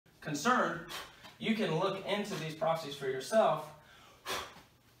concerned, you can look into these prophecies for yourself,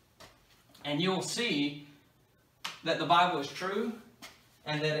 and you'll see that the Bible is true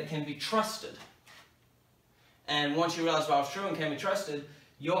and that it can be trusted. And once you realize the Bible is true and can be trusted,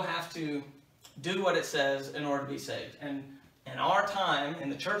 you'll have to do what it says in order to be saved. And in our time, in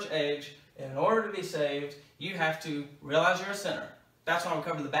the church age, in order to be saved, you have to realize you're a sinner. That's why I'm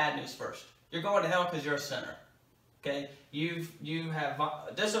covering the bad news first. You're going to hell because you're a sinner. Okay? You have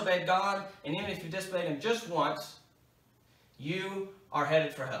disobeyed God, and even if you disobeyed Him just once, you are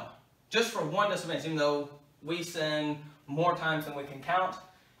headed for hell. Just for one disobedience, even though we sin more times than we can count,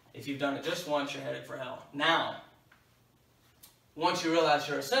 if you've done it just once, you're headed for hell. Now, once you realize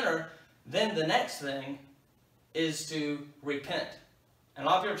you're a sinner, then the next thing is to repent. And a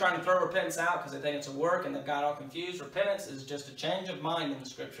lot of people are trying to throw repentance out because they think it's a work and they've got all confused. Repentance is just a change of mind in the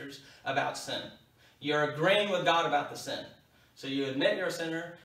Scriptures about sin. You're agreeing with God about the sin. So you admit you're a sinner,